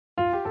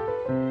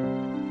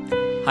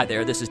Hi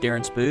there, this is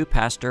Darren Spoo,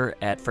 pastor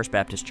at First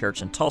Baptist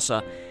Church in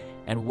Tulsa,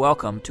 and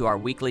welcome to our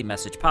weekly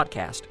message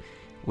podcast.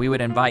 We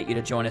would invite you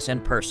to join us in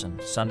person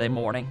Sunday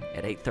morning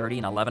at 8:30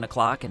 and 11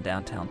 o'clock in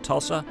downtown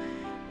Tulsa,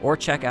 or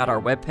check out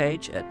our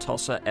webpage at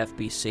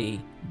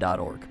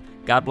tulsafbc.org.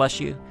 God bless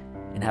you,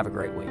 and have a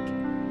great week.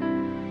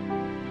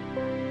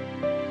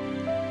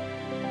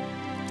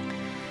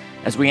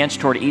 As we inch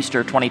toward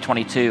Easter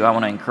 2022, I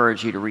want to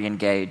encourage you to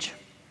re-engage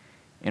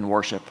in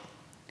worship.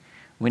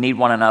 We need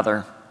one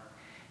another,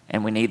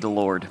 and we need the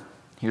Lord.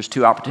 Here's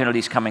two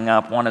opportunities coming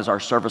up. One is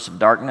our service of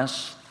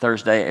darkness,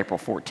 Thursday, April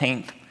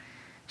 14th,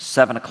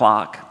 7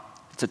 o'clock.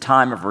 It's a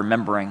time of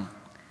remembering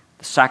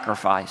the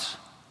sacrifice,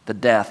 the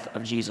death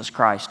of Jesus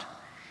Christ.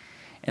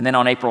 And then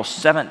on April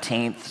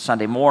 17th,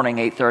 Sunday morning,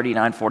 8:30,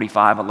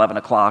 9:45, 11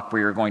 o'clock,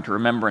 we are going to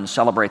remember and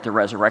celebrate the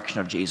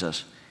resurrection of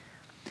Jesus.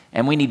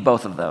 And we need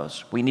both of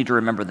those. We need to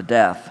remember the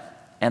death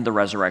and the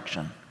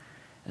resurrection.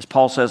 As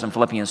Paul says in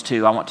Philippians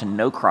 2, I want to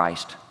know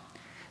Christ,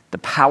 the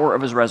power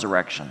of his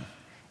resurrection,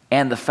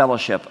 and the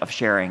fellowship of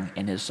sharing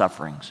in his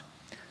sufferings.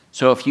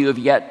 So if you have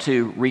yet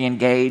to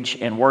re-engage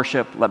in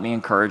worship, let me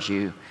encourage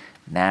you,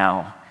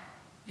 now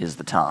is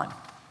the time.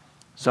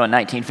 So in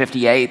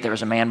 1958, there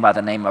was a man by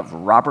the name of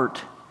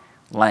Robert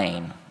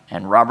Lane,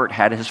 and Robert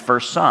had his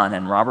first son,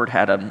 and Robert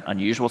had an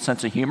unusual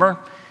sense of humor,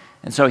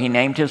 and so he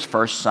named his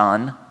first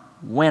son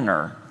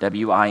Winner,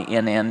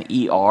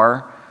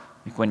 W-I-N-N-E-R,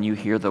 like when you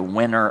hear the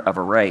winner of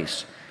a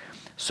race.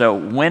 So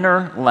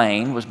Winner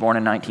Lane was born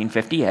in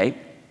 1958.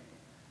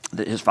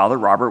 His father,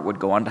 Robert, would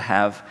go on to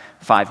have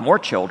 5 more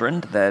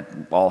children that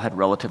all had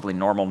relatively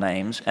normal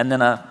names, and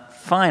then a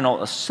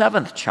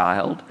seventh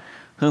child,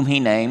 whom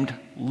he named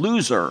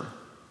Loser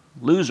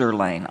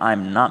Lane.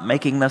 I'm not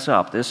making this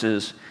up. This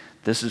is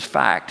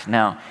fact.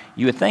 Now,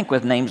 you would think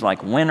with names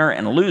like Winner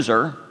and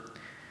Loser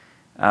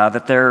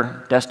that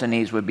their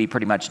destinies would be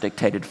pretty much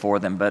dictated for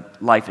them,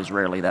 but life is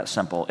rarely that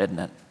simple, isn't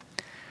it?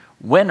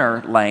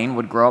 Winner Lane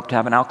would grow up to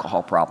have an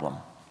alcohol problem,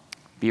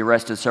 be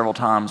arrested several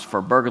times for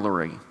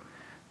burglary,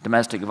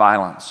 domestic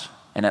violence,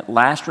 and at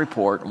last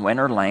report,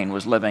 Winner Lane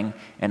was living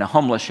in a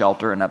homeless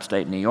shelter in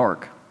upstate New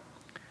York.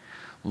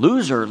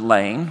 Loser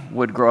Lane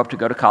would grow up to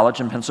go to college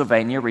in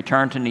Pennsylvania,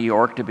 return to New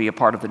York to be a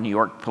part of the New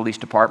York Police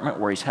Department,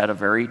 where he's had a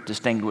very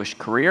distinguished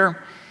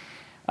career.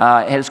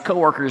 His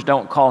coworkers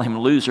don't call him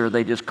Loser,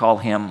 they just call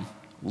him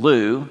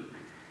Lou.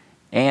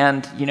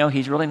 And,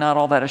 he's really not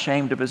all that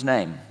ashamed of his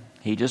name.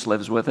 He just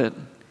lives with it,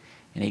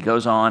 and he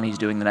goes on, he's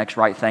doing the next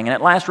right thing. And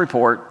at last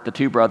report, the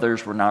two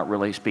brothers were not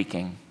really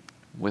speaking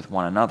with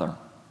one another.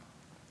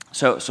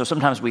 So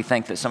sometimes we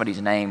think that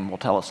somebody's name will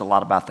tell us a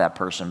lot about that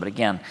person, but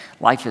again,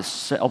 life is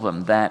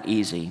seldom that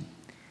easy.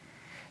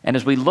 And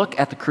as we look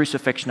at the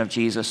crucifixion of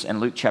Jesus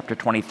in Luke chapter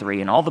 23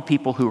 and all the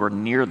people who were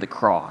near the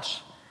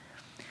cross,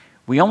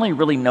 we only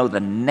really know the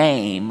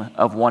name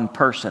of one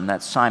person,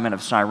 that's Simon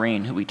of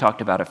Cyrene, who we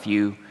talked about a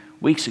few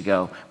weeks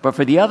ago. But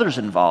for the others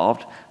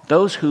involved,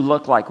 those who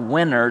look like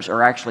winners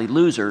are actually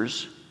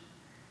losers,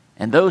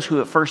 and those who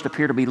at first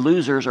appear to be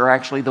losers are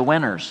actually the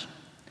winners.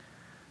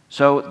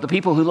 So the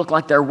people who look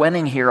like they're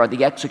winning here are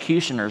the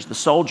executioners, the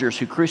soldiers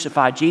who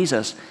crucified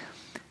Jesus,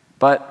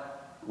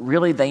 but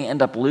really they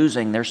end up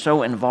losing. They're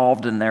so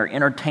involved in their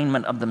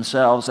entertainment of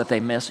themselves that they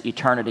miss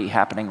eternity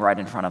happening right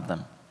in front of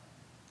them.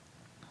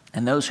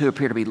 And those who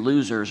appear to be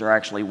losers are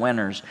actually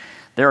winners.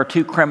 There are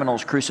 2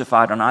 criminals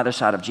crucified on either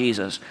side of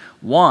Jesus.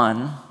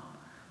 One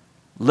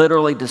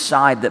literally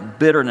decided that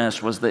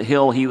bitterness was the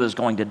hill he was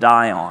going to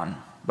die on,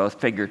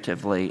 both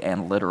figuratively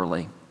and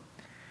literally.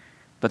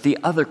 But the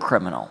other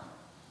criminal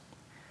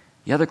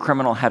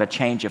had a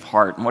change of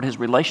heart, and what his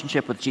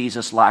relationship with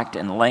Jesus lacked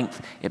in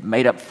length, it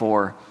made up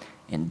for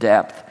in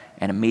depth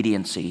and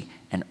immediacy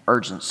and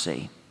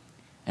urgency.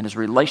 And his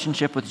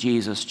relationship with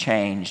Jesus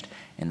changed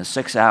in the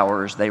 6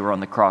 hours they were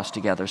on the cross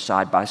together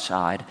side by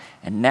side.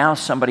 And now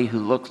somebody who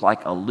looked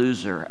like a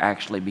loser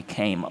actually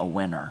became a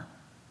winner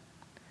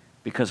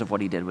because of what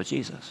he did with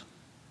Jesus.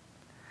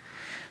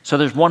 So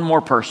there's one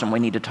more person we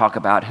need to talk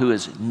about who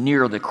is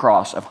near the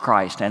cross of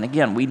Christ. And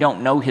again, we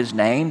don't know his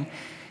name.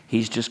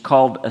 He's just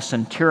called a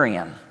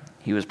centurion.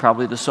 He was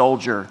probably the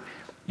soldier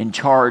in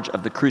charge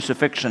of the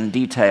crucifixion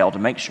detail to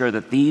make sure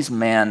that these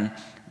men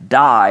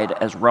died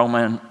as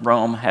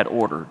Rome had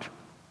ordered.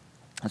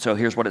 And so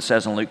here's what it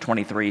says in Luke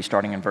 23,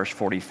 starting in verse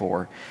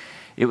 44.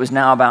 It was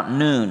now about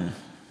noon,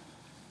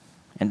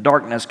 and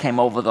darkness came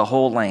over the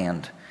whole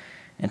land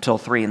until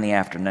 3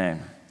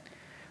 p.m.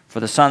 For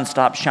the sun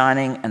stopped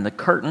shining, and the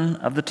curtain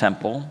of the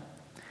temple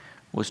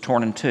was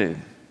torn in two.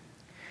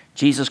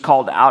 Jesus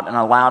called out in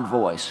a loud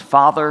voice,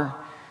 "Father,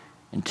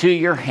 into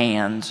your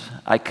hands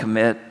I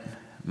commit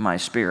my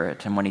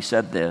spirit." And when he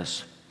said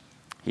this,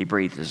 he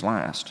breathed his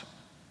last.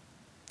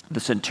 The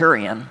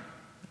centurion,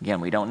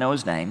 again, we don't know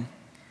his name,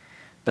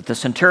 but the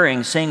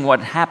centurion, seeing what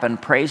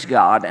happened, praised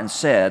God and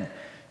said,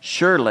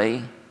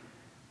 "Surely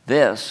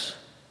this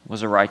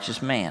was a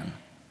righteous man."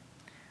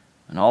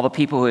 And all the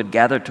people who had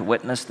gathered to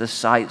witness this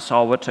sight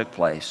saw what took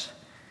place.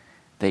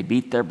 They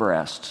beat their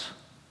breasts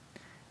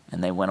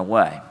and they went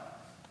away.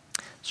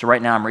 So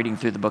right now I'm reading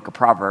through the book of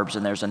Proverbs,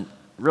 and there's an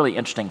really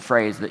interesting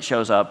phrase that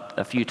shows up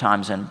a few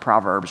times in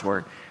Proverbs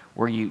where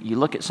you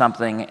look at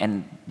something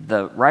and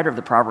the writer of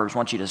the Proverbs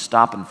wants you to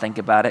stop and think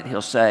about it.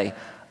 He'll say,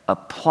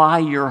 apply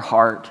your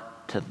heart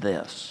to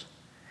this.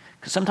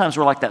 Because sometimes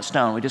we're like that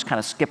stone. We just kind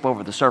of skip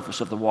over the surface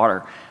of the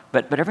water.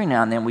 But every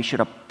now and then we should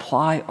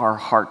apply our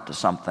heart to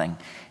something.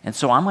 And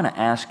so I'm going to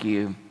ask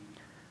you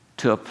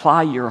to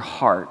apply your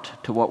heart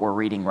to what we're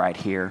reading right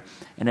here.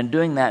 And in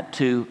doing that,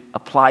 to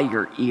apply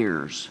your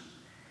ears.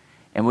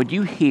 And would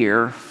you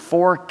hear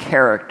 4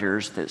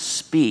 characters that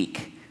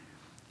speak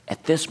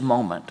at this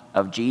moment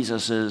of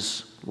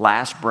Jesus'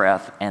 last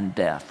breath and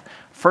death?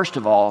 First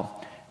of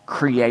all,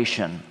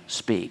 creation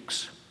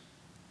speaks.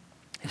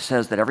 It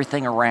says that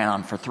everything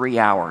around for 3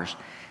 hours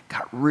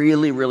got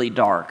really, really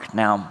dark.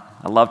 Now,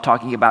 I love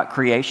talking about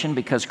creation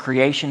because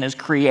creation is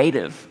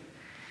creative.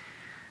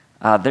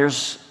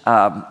 There's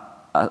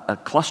a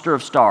cluster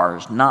of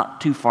stars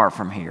not too far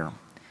from here.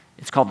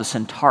 It's called the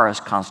Centaurus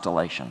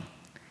constellation.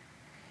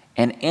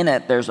 And in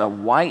it, there's a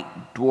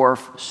white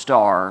dwarf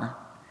star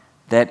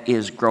that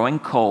is growing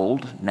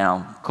cold.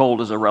 Now, cold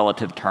is a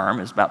relative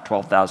term. It's about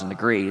 12,000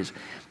 degrees.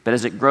 But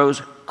as it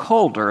grows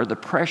colder, the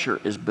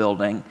pressure is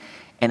building,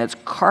 and its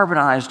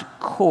carbonized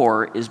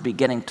core is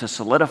beginning to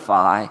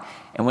solidify.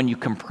 And when you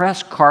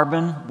compress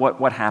carbon,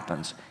 what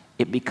happens?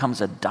 It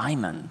becomes a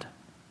diamond.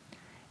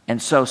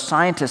 And so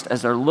scientists,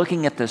 as they're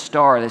looking at this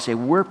star, they say,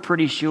 we're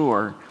pretty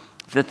sure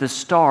that the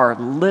star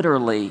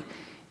literally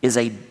is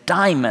a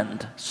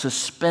diamond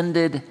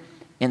suspended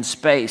in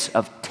space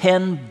of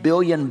 10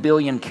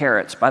 billion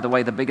carats. By the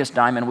way, the biggest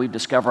diamond we've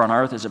discovered on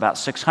Earth is about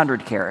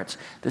 600 carats.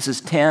 This is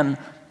 10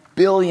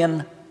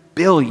 billion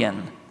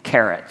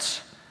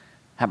carats.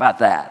 How about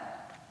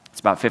that? It's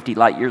about 50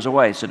 light years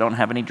away, so don't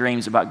have any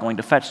dreams about going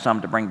to fetch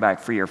some to bring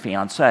back for your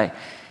fiancé.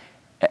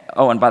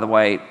 Oh, and by the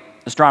way,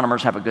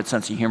 astronomers have a good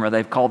sense of humor.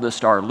 They've called this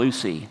star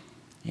Lucy,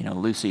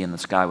 Lucy in the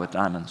sky with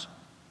diamonds.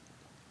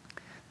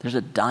 There's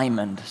a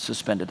diamond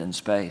suspended in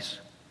space.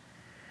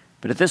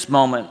 But at this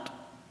moment,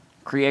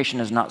 creation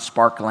is not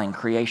sparkling.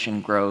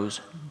 Creation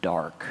grows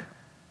dark.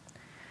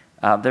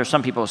 There's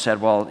some people who said,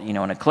 well,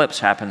 an eclipse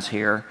happens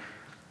here.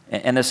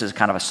 And this is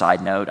kind of a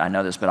side note. I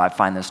know this, but I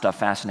find this stuff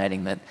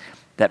fascinating,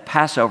 that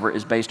Passover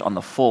is based on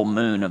the full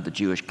moon of the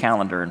Jewish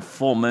calendar, and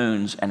full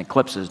moons and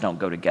eclipses don't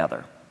go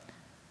together.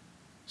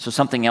 So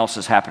something else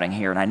is happening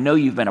here. And I know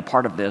you've been a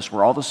part of this,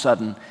 where all of a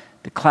sudden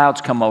the clouds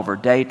come over,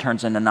 day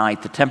turns into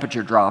night, the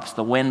temperature drops,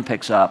 the wind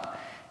picks up,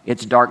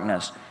 it's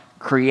darkness.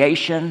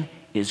 Creation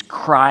is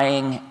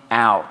crying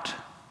out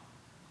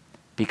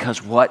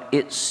because what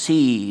it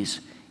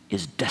sees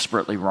is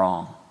desperately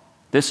wrong.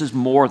 This is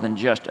more than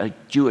just a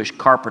Jewish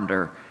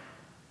carpenter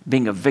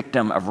being a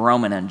victim of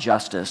Roman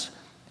injustice.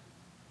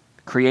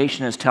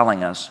 Creation is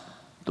telling us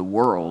the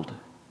world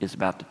is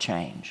about to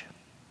change.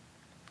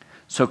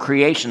 So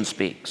creation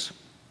speaks.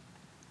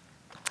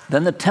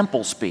 Then the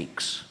temple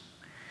speaks.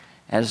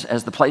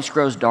 As the place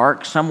grows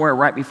dark, somewhere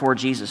right before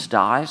Jesus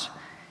dies,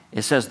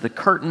 it says the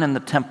curtain in the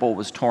temple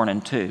was torn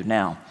in two.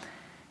 Now,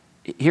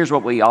 here's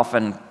what we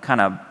often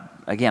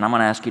again, I'm going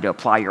to ask you to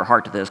apply your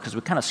heart to this because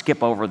we kind of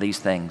skip over these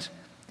things.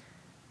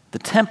 The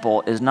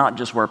temple is not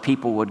just where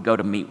people would go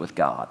to meet with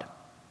God.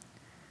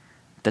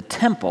 The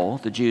temple,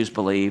 the Jews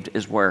believed,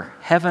 is where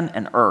heaven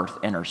and earth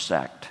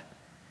intersect.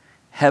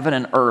 Heaven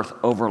and earth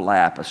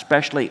overlap,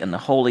 especially in the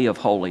Holy of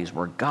Holies,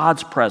 where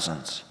God's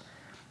presence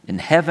in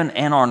heaven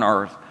and on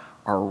earth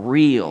are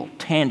real,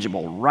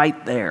 tangible,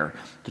 right there.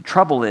 The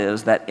trouble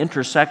is that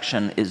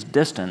intersection is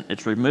distant,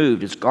 it's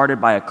removed, it's guarded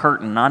by a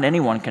curtain. Not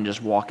anyone can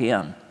just walk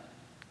in.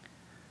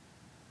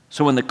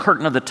 So when the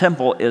curtain of the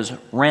temple is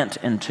rent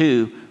in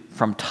two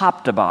from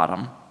top to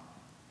bottom,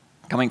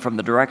 coming from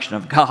the direction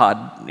of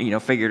God,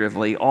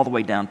 figuratively, all the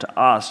way down to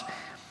us,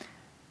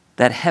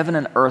 that heaven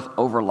and earth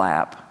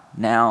overlap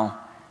now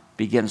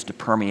begins to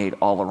permeate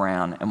all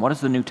around. And what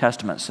does the New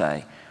Testament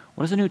say?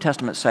 What does the New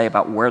Testament say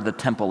about where the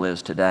temple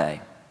is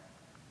today?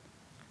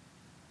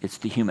 It's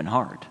the human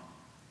heart.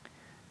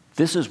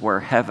 This is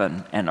where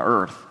heaven and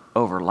earth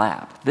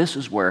overlap. This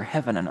is where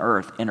heaven and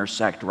earth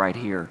intersect right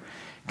here.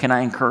 Can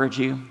I encourage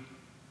you?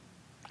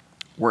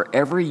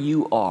 Wherever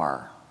you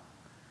are,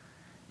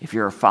 if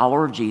you're a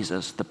follower of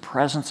Jesus, the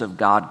presence of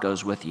God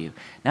goes with you.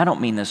 Now, I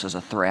don't mean this as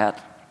a threat.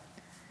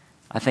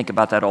 I think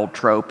about that old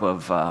trope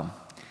of,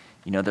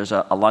 there's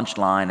a lunch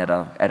line at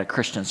a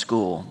Christian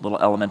school, little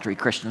elementary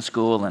Christian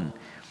school,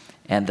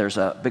 and there's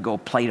a big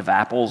old plate of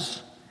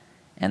apples,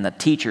 and the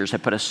teachers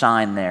have put a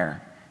sign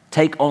there,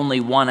 take only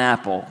one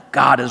apple,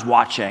 God is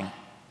watching.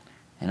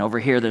 And over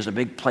here, there's a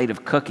big plate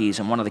of cookies,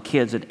 and one of the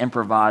kids had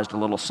improvised a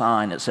little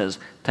sign that says,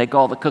 take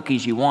all the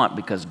cookies you want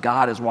because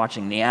God is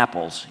watching the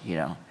apples,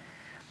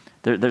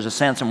 There's a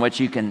sense in which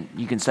you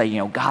can say,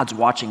 God's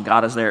watching,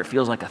 God is there. It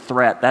feels like a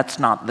threat. That's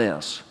not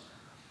this.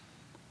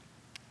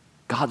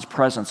 God's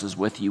presence is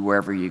with you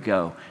wherever you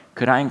go.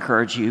 Could I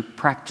encourage you,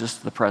 practice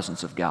the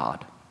presence of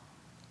God.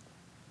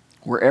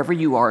 Wherever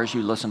you are as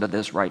you listen to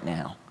this right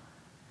now,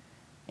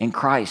 in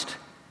Christ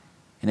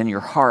and in your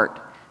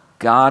heart,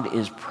 God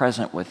is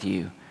present with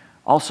you.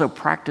 Also,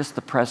 practice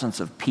the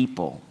presence of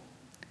people.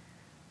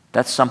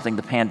 That's something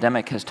the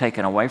pandemic has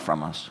taken away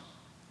from us,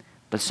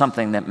 but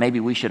something that maybe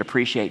we should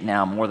appreciate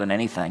now more than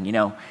anything. You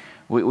know,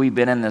 we've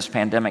been in this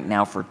pandemic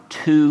now for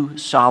 2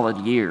 solid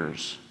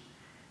years.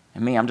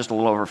 And me, I'm just a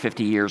little over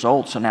 50 years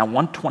old, so now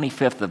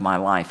 1/25 of my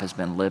life has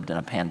been lived in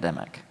a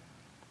pandemic.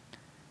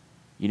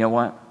 You know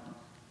what?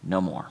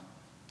 No more.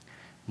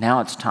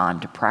 Now it's time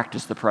to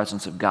practice the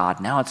presence of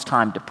God. Now it's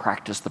time to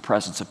practice the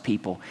presence of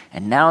people.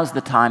 And now is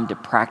the time to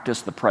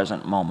practice the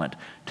present moment.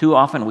 Too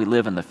often we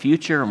live in the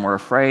future and we're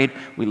afraid.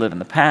 We live in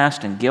the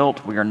past and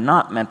guilt. We are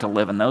not meant to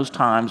live in those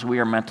times. We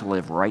are meant to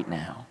live right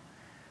now.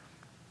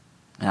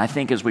 And I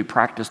think as we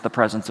practice the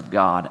presence of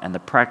God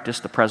and practice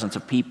the presence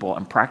of people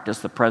and practice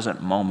the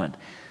present moment,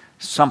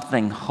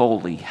 something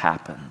holy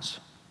happens.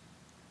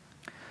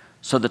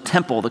 So the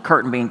temple, the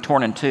curtain being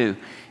torn in two,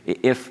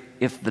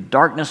 if the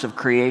darkness of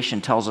creation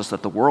tells us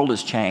that the world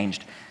is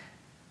changed,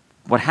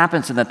 what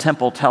happens in the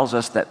temple tells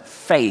us that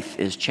faith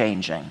is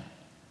changing.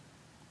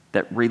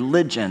 That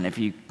religion, if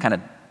you kind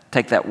of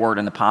take that word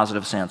in the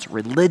positive sense,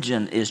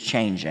 religion is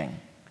changing.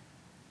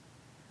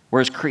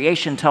 Whereas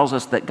creation tells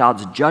us that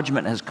God's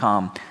judgment has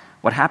come,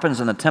 what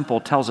happens in the temple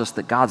tells us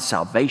that God's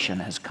salvation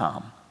has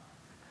come.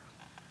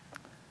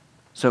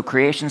 So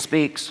creation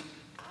speaks,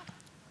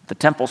 the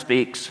temple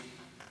speaks,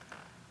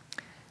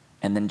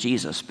 and then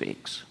Jesus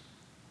speaks.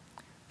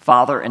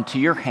 Father, into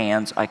your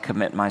hands I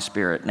commit my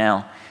spirit.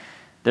 Now,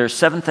 there's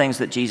 7 things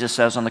that Jesus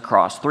says on the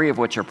cross, 3 of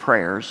which are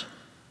prayers.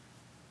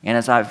 And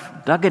as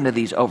I've dug into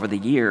these over the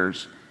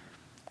years,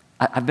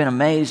 I've been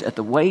amazed at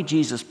the way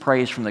Jesus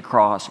prays from the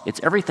cross. It's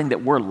everything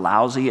that we're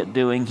lousy at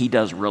doing, he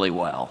does really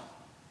well.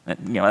 You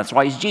know, that's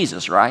why he's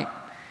Jesus, right?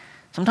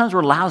 Sometimes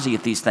we're lousy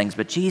at these things,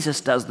 but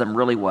Jesus does them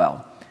really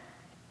well.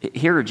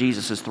 Here are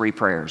Jesus' 3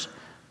 prayers.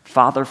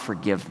 Father,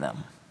 forgive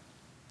them.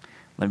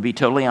 Let me be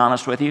totally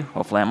honest with you.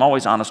 Hopefully I'm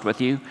always honest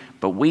with you,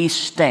 but we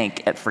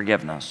stink at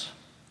forgiveness.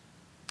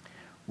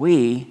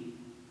 We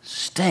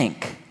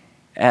stink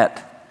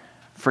at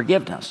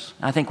forgiveness.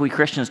 I think we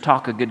Christians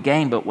talk a good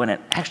game, but when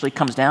it actually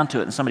comes down to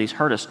it and somebody's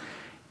hurt us,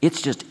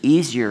 it's just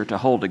easier to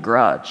hold a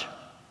grudge.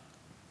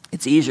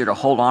 It's easier to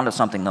hold on to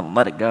something than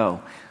let it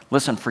go.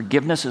 Listen,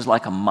 forgiveness is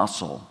like a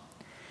muscle.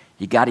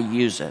 You got to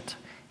use it.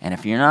 And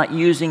if you're not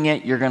using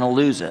it, you're going to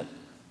lose it.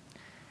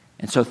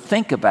 And so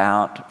think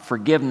about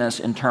forgiveness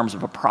in terms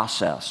of a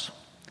process.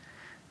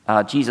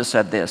 Jesus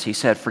said this. He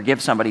said,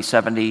 forgive somebody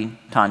 70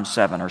 times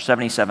 7 or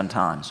 77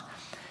 times.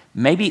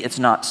 Maybe it's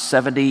not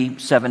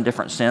 77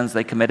 different sins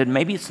they committed.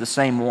 Maybe it's the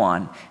same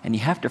one, and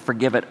you have to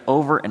forgive it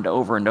over and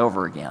over and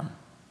over again.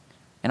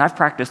 And I've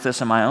practiced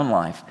this in my own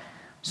life.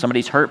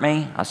 Somebody's hurt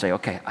me, I say,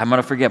 okay, I'm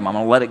going to forgive them. I'm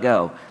going to let it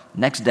go.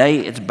 Next day,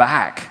 it's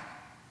back.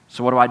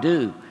 So what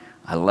do?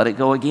 I let it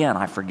go again.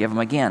 I forgive them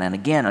again and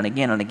again and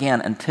again and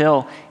again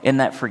until in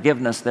that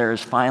forgiveness there is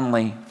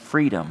finally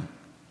freedom.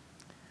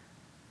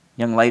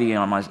 A young lady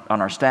on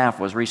our staff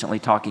was recently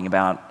talking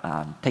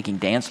about taking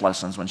dance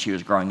lessons when she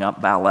was growing up,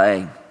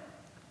 ballet.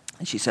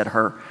 And she said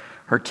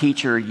her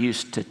teacher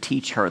used to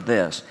teach her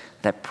this,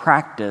 that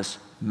practice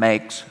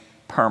makes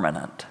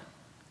permanent.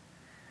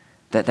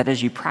 That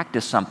as you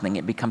practice something,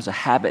 it becomes a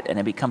habit and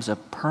it becomes a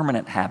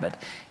permanent habit.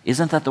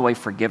 Isn't that the way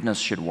forgiveness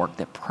should work?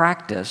 That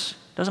practice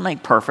doesn't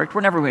make perfect.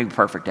 We're never going to be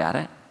perfect at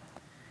it.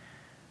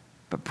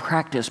 But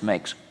practice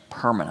makes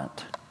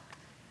permanent.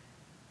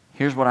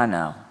 Here's what I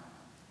know.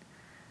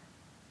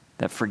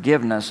 That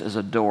forgiveness is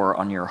a door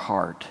on your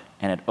heart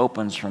and it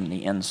opens from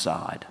the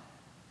inside.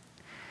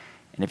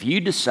 And if you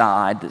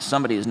decide that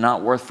somebody is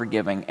not worth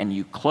forgiving and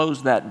you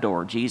close that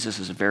door, Jesus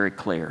is very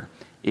clear.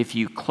 If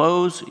you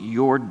close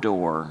your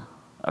door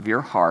of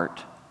your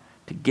heart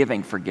to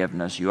giving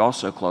forgiveness, you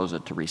also close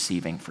it to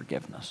receiving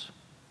forgiveness.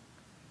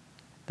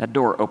 That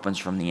door opens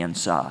from the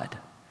inside.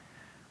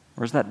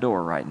 Where's that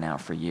door right now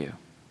for you?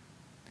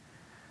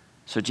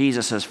 So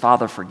Jesus says,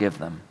 Father, forgive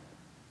them.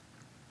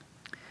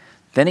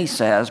 Then he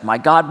says, my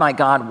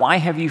God, why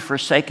have you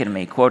forsaken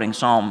me? Quoting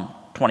Psalm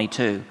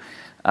 22.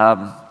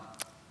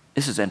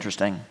 This is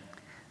interesting.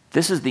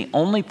 This is the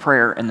only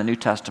prayer in the New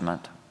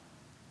Testament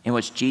in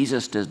which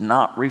Jesus does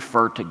not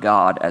refer to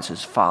God as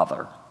his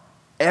Father.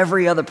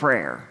 Every other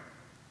prayer,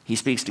 he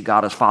speaks to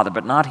God as Father,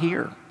 but not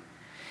here.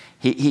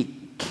 He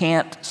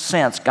can't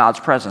sense God's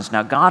presence.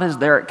 Now, God is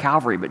there at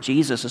Calvary, but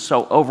Jesus is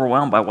so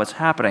overwhelmed by what's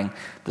happening,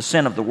 the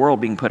sin of the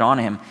world being put on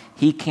him,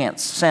 he can't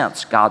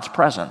sense God's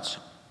presence.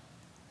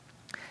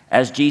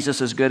 As Jesus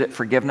is good at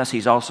forgiveness,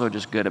 he's also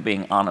just good at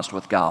being honest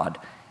with God,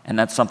 and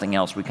that's something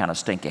else we kind of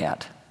stink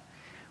at.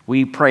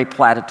 We pray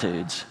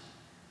platitudes.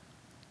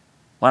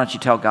 Why don't you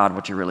tell God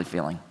what you're really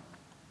feeling?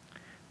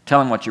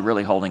 Tell him what you're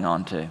really holding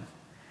on to.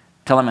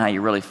 Tell him how you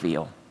really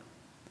feel.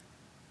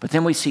 But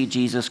then we see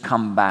Jesus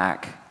come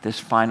back, this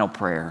final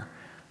prayer.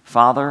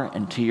 Father,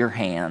 into your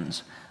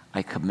hands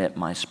I commit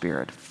my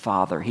spirit.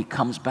 Father, he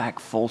comes back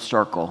full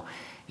circle.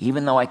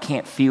 Even though I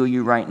can't feel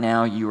you right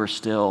now, you are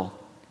still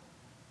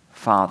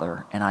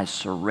Father, and I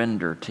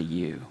surrender to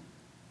you.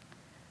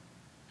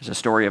 There's a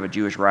story of a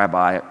Jewish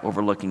rabbi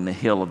overlooking the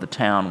hill of the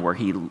town where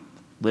he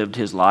lived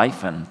his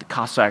life, and the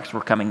Cossacks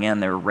were coming in,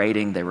 they were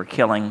raiding, they were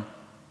killing.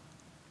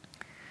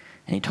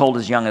 And he told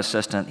his young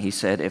assistant, he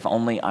said, "If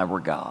only I were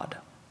God."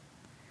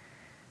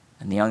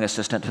 And the young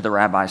assistant to the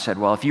rabbi said,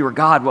 "Well, if you were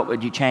God, what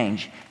would you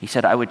change?" He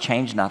said, "I would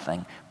change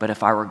nothing, but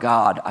if I were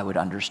God, I would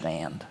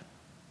understand."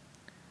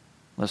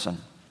 Listen,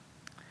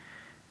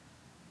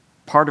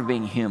 part of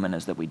being human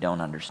is that we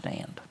don't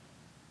understand.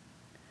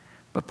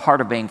 But part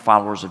of being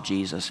followers of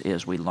Jesus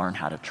is we learn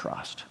how to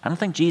trust. I don't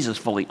think Jesus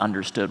fully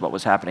understood what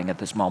was happening at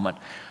this moment,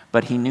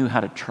 but he knew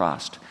how to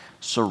trust,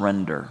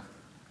 surrender.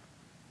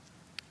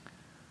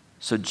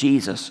 So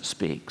Jesus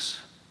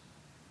speaks.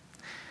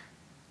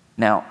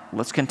 Now,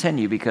 let's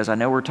continue because I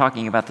know we're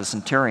talking about the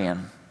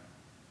centurion.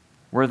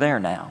 We're there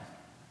now.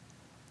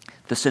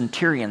 The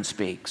centurion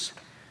speaks.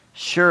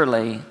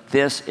 Surely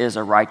this is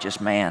a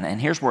righteous man.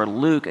 And here's where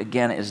Luke,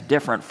 again, is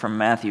different from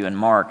Matthew and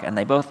Mark. And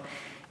they both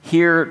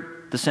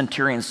hear the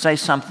centurion say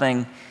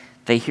something.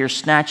 They hear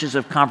snatches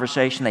of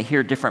conversation. They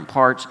hear different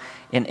parts.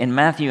 In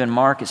Matthew and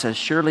Mark, it says,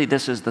 surely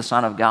this is the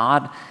Son of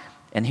God.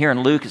 And here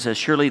in Luke, it says,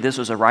 surely this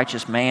was a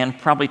righteous man.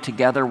 Probably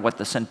together, what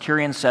the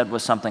centurion said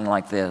was something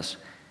like this.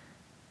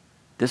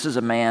 This is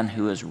a man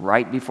who is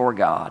right before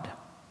God,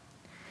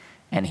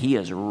 and he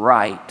is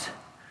right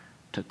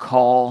to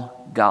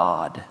call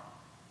God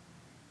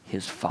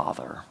his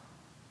Father.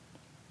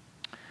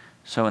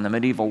 So in the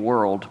medieval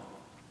world,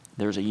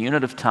 there's a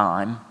unit of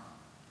time.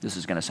 This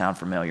is going to sound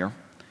familiar.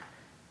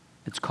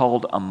 It's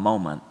called a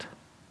moment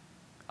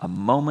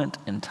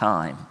in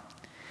time.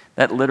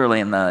 That literally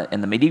in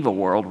the medieval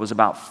world was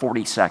about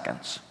 40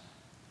 seconds.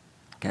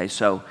 Okay,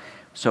 so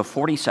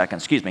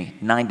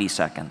 90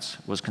 seconds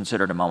was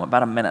considered a moment.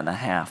 About a minute and a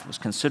half was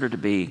considered to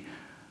be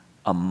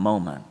a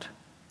moment.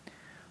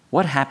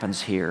 What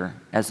happens here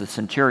as the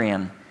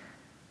centurion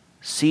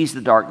sees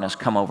the darkness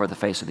come over the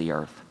face of the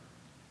earth?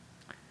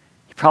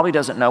 He probably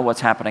doesn't know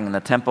what's happening in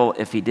the temple.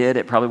 If he did,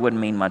 it probably wouldn't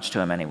mean much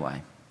to him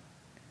anyway.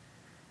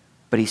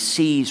 But he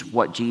sees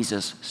what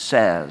Jesus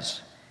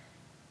says,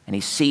 and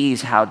he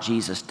sees how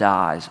Jesus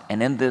dies.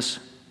 And in this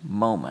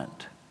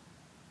moment,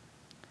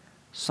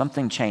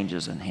 something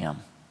changes in him.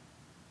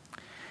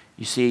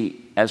 You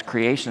see, as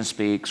creation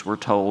speaks, we're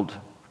told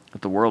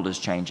that the world is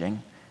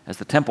changing. As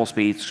the temple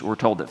speaks, we're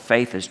told that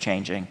faith is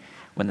changing.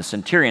 When the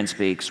centurion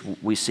speaks,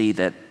 we see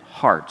that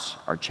hearts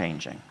are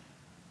changing.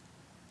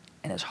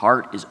 And his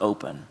heart is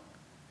open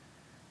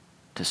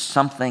to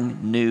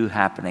something new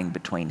happening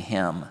between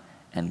him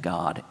and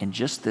God in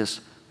just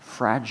this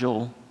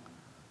fragile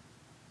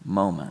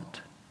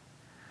moment.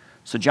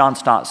 So John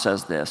Stott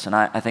says this, and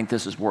I think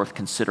this is worth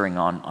considering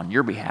on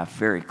your behalf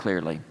very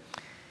clearly.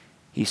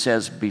 He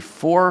says,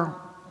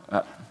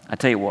 I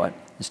tell you what,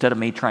 instead of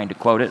me trying to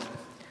quote it,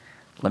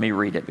 let me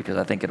read it because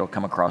I think it'll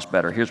come across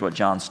better. Here's what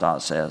John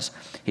Stott says.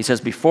 He says,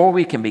 before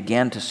we can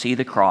begin to see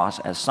the cross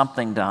as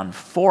something done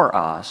for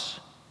us,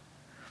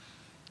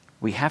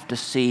 we have to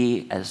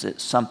see as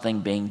it's something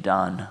being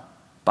done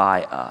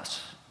by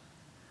us.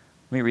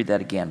 Let me read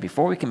that again.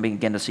 Before we can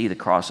begin to see the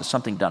cross as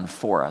something done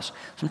for us,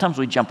 sometimes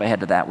we jump ahead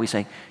to that. We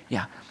say,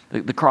 yeah,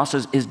 the cross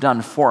is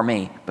done for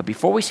me. But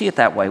before we see it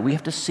that way, we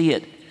have to see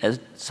it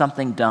as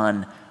something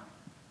done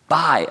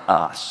by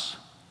us.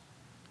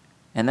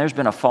 And there's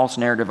been a false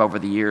narrative over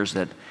the years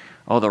that,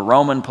 the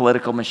Roman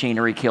political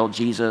machinery killed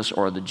Jesus,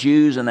 or the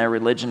Jews and their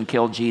religion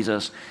killed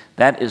Jesus.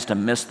 That is to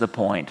miss the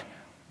point.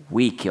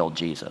 We killed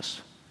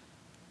Jesus.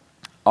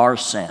 Our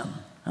sin.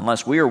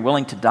 Unless we are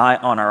willing to die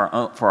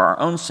for our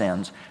own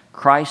sins,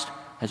 Christ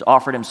has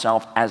offered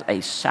himself as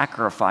a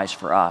sacrifice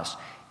for us.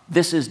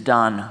 This is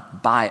done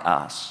by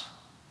us.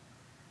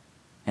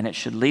 And it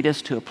should lead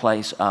us to a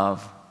place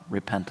of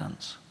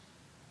repentance.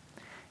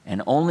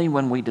 And only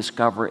when we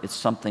discover it's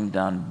something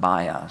done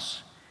by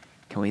us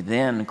can we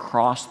then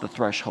cross the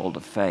threshold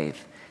of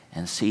faith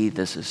and see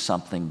this is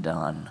something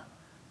done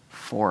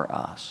for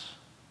us.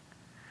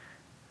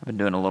 I've been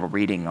doing a little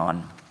reading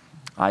on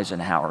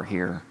Eisenhower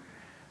here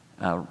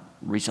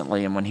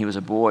recently, and when he was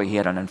a boy, he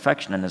had an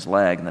infection in his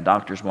leg, and the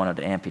doctors wanted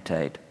to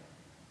amputate.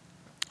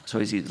 So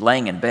as he's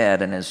laying in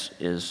bed in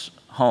his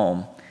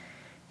home,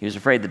 he was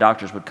afraid the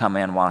doctors would come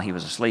in while he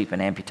was asleep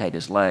and amputate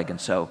his leg,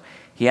 and so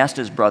he asked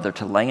his brother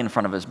to lay in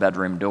front of his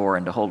bedroom door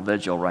and to hold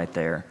vigil right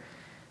there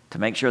to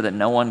make sure that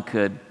no one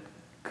could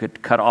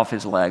cut off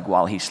his leg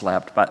while he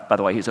slept. By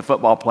the way, he's a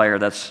football player.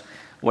 That's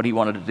what he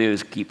wanted to do,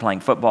 is keep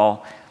playing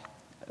football.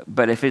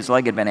 But if his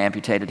leg had been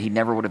amputated, he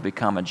never would have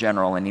become a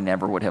general, and he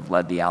never would have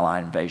led the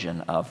Allied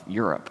invasion of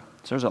Europe.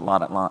 So there's a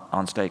lot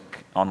on stake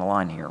on the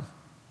line here.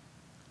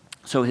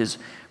 So his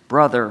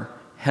brother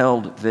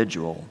held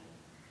vigil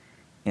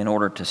in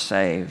order to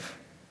save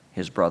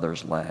his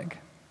brother's leg.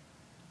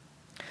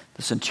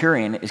 The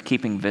centurion is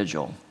keeping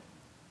vigil,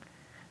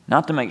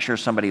 not to make sure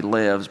somebody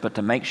lives, but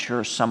to make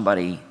sure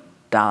somebody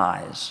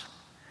dies,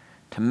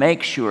 to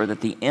make sure that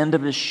the end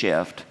of his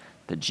shift,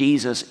 that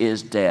Jesus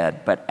is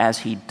dead. But as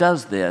he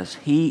does this,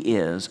 he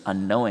is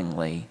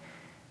unknowingly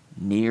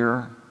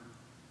near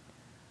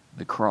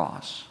the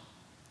cross.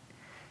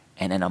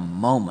 And in a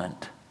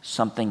moment,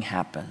 something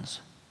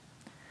happens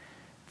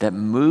that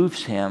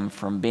moves him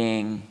from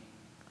being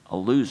a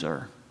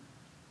loser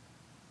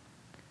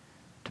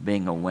to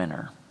being a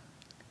winner.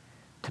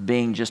 to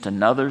being just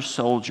another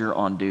soldier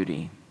on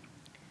duty,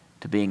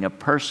 to being a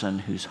person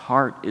whose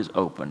heart is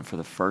open for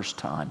the first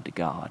time to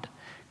God.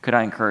 Could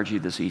I encourage you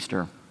this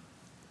Easter?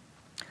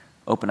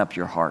 Open up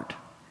your heart.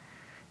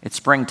 It's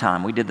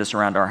springtime. We did this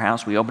around our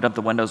house. We opened up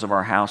the windows of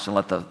our house and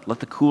let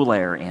the cool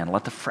air in,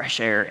 let the fresh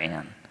air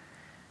in.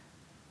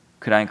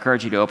 Could I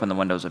encourage you to open the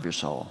windows of your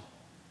soul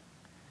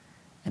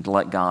and to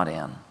let God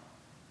in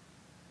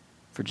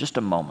for just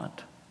a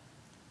moment?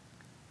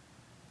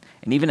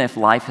 And even if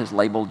life has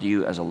labeled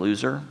you as a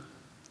loser,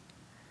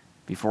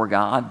 before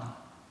God,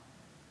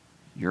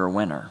 you're a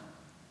winner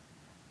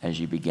as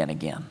you begin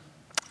again.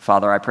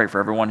 Father, I pray for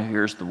everyone who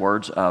hears the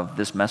words of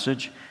this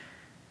message,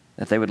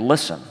 that they would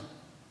listen.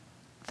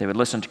 They would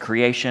listen to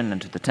creation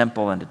and to the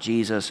temple and to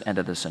Jesus and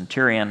to the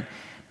centurion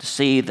to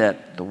see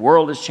that the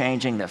world is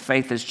changing, that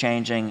faith is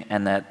changing,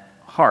 and that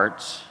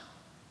hearts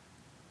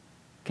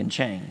can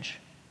change.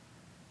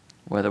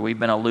 Whether we've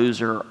been a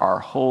loser our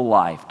whole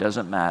life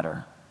doesn't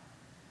matter,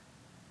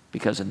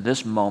 because in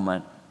this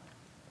moment,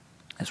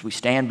 as we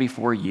stand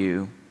before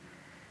you,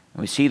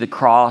 and we see the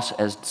cross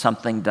as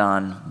something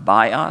done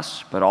by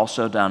us, but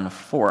also done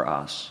for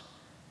us,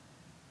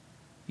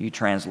 you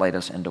translate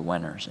us into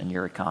winners in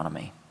your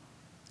economy,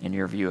 in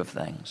your view of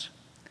things.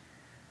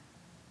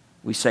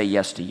 We say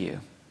yes to you.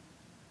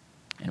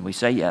 And we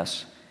say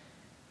yes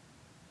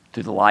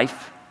to the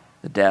life,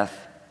 the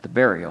death, the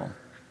burial,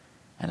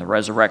 and the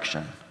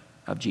resurrection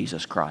of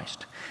Jesus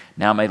Christ.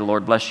 Now may the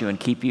Lord bless you and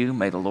keep you.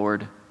 May the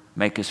Lord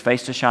make his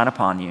face to shine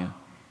upon you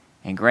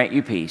and grant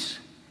you peace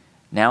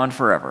now and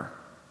forever.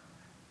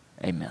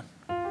 Amen.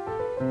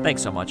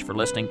 Thanks so much for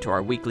listening to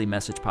our weekly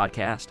message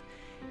podcast.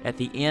 At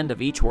the end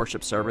of each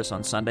worship service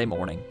on Sunday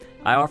morning,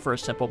 I offer a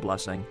simple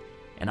blessing,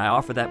 and I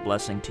offer that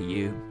blessing to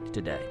you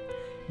today.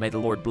 May the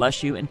Lord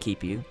bless you and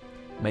keep you.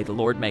 May the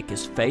Lord make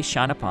his face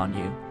shine upon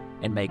you,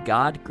 and may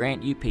God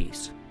grant you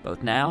peace,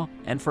 both now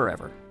and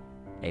forever.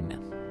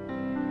 Amen.